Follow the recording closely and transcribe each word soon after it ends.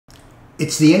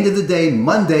It's the end of the day,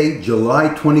 Monday, July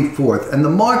 24th, and the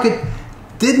market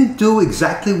didn't do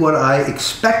exactly what I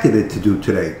expected it to do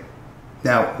today.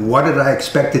 Now, what did I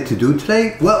expect it to do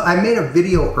today? Well, I made a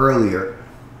video earlier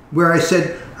where I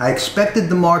said I expected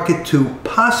the market to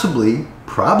probably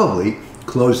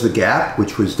close the gap,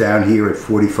 which was down here at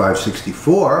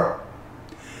 45.64,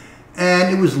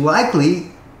 and it was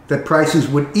likely that prices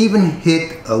would even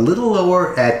hit a little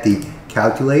lower at the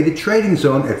calculated trading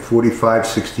zone at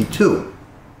 45.62.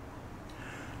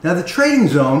 Now the trading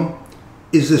zone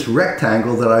is this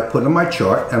rectangle that I put on my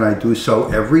chart, and I do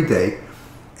so every day,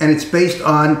 and it's based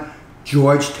on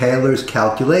George Taylor's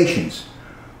calculations.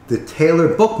 The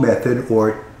Taylor book method,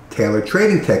 or Taylor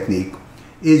trading technique,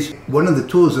 is one of the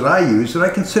tools that I use that I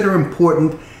consider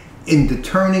important in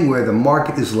determining where the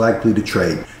market is likely to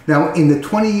trade. Now, in the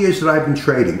 20 years that I've been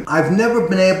trading, I've never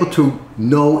been able to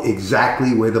know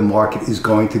exactly where the market is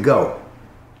going to go.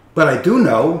 But I do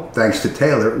know, thanks to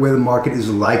Taylor, where the market is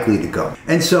likely to go.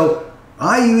 And so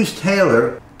I use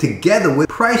Taylor together with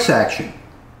price action.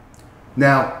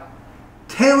 Now,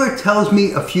 Taylor tells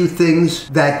me a few things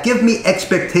that give me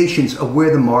expectations of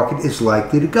where the market is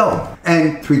likely to go.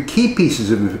 And three key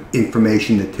pieces of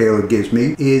information that Taylor gives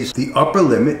me is the upper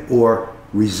limit, or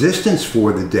resistance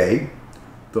for the day,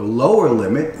 the lower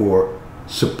limit, or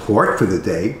support for the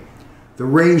day, the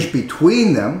range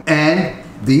between them, and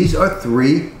these are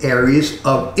three areas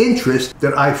of interest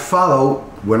that I follow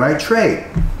when I trade.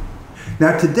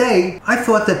 Now today, I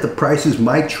thought that the prices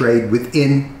might trade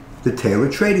within the Taylor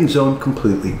trading zone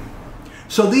completely.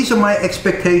 So these are my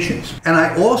expectations. And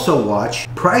I also watch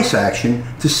price action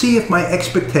to see if my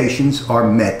expectations are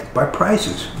met by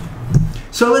prices.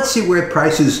 So let's see where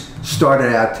prices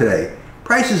started out today.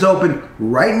 Prices opened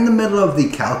right in the middle of the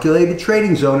calculated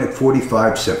trading zone at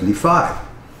 45.75.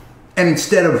 And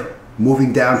instead of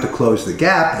moving down to close the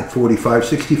gap at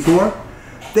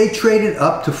 45.64, they traded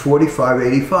up to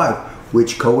 45.85,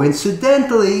 which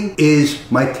coincidentally is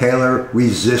my Taylor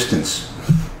resistance.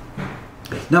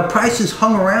 Now prices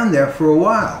hung around there for a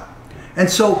while. And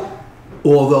so,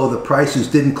 although the prices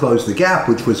didn't close the gap,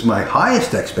 which was my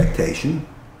highest expectation,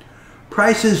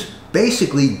 prices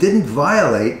basically didn't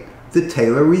violate the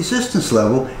Taylor resistance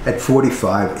level at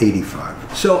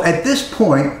 45.85. So at this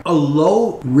point, a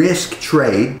low risk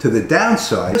trade to the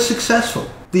downside was successful.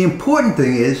 The important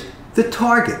thing is the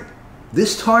target.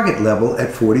 This target level at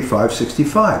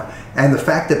 45.65, and the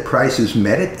fact that prices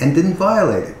met it and didn't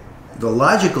violate it. The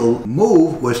logical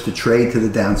move was to trade to the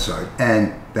downside,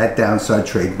 and that downside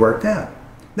trade worked out.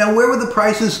 Now, where were the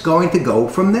prices going to go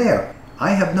from there?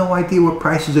 I have no idea where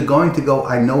prices are going to go.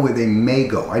 I know where they may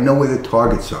go. I know where the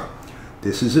targets are.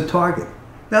 This is a target.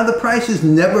 Now, the prices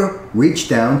never reached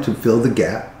down to fill the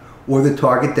gap or the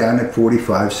target down at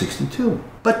 45.62,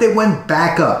 but they went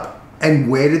back up.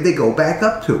 And where did they go back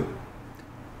up to?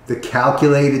 The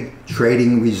calculated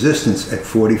trading resistance at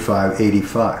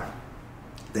 45.85.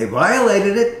 They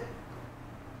violated it,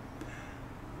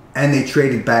 and they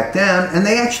traded back down, and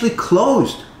they actually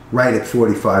closed right at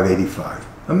 45.85.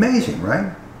 Amazing,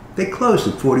 right? They closed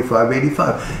at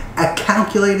 45.85, a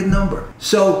calculated number.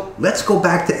 So let's go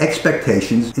back to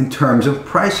expectations in terms of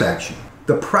price action.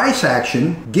 The price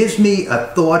action gives me a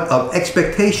thought of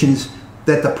expectations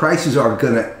that the prices are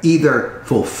going to either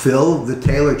fulfill the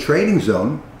Taylor trading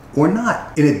zone or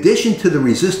not. In addition to the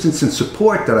resistance and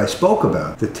support that I spoke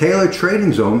about, the Taylor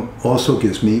trading zone also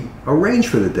gives me a range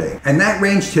for the day. And that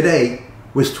range today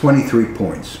was 23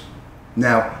 points.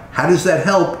 Now, how does that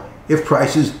help if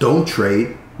prices don't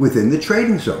trade within the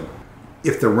trading zone?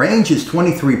 If the range is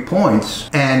 23 points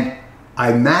and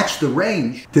I match the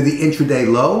range to the intraday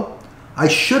low, I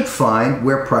should find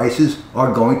where prices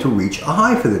are going to reach a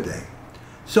high for the day.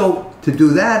 So to do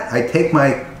that, I take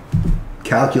my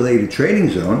calculated trading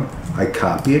zone, I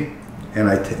copy it, and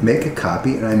I make a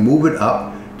copy, and I move it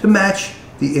up to match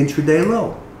the intraday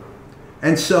low.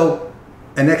 And so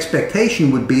an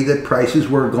expectation would be that prices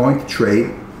were going to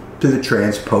trade to the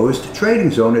transposed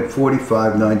trading zone at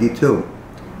 45.92.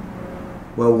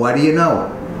 Well, what do you know?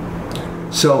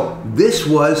 So this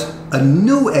was a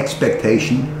new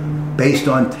expectation based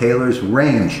on Taylor's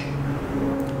range.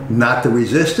 Not the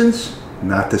resistance,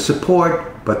 not the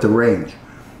support, but the range.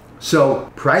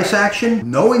 So price action,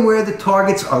 knowing where the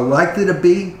targets are likely to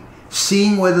be,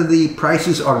 seeing whether the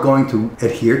prices are going to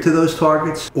adhere to those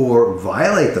targets or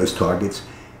violate those targets,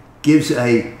 gives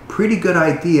a pretty good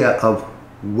idea of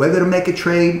whether to make a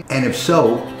trade, and if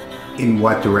so, in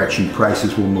what direction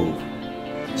prices will move.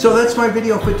 So that's my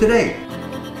video for today.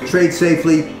 Trade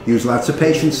safely, use lots of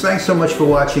patience. Thanks so much for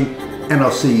watching, and I'll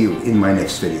see you in my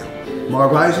next video.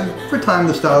 Marv Eisen for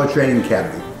Timeless Dollar Trading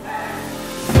Academy.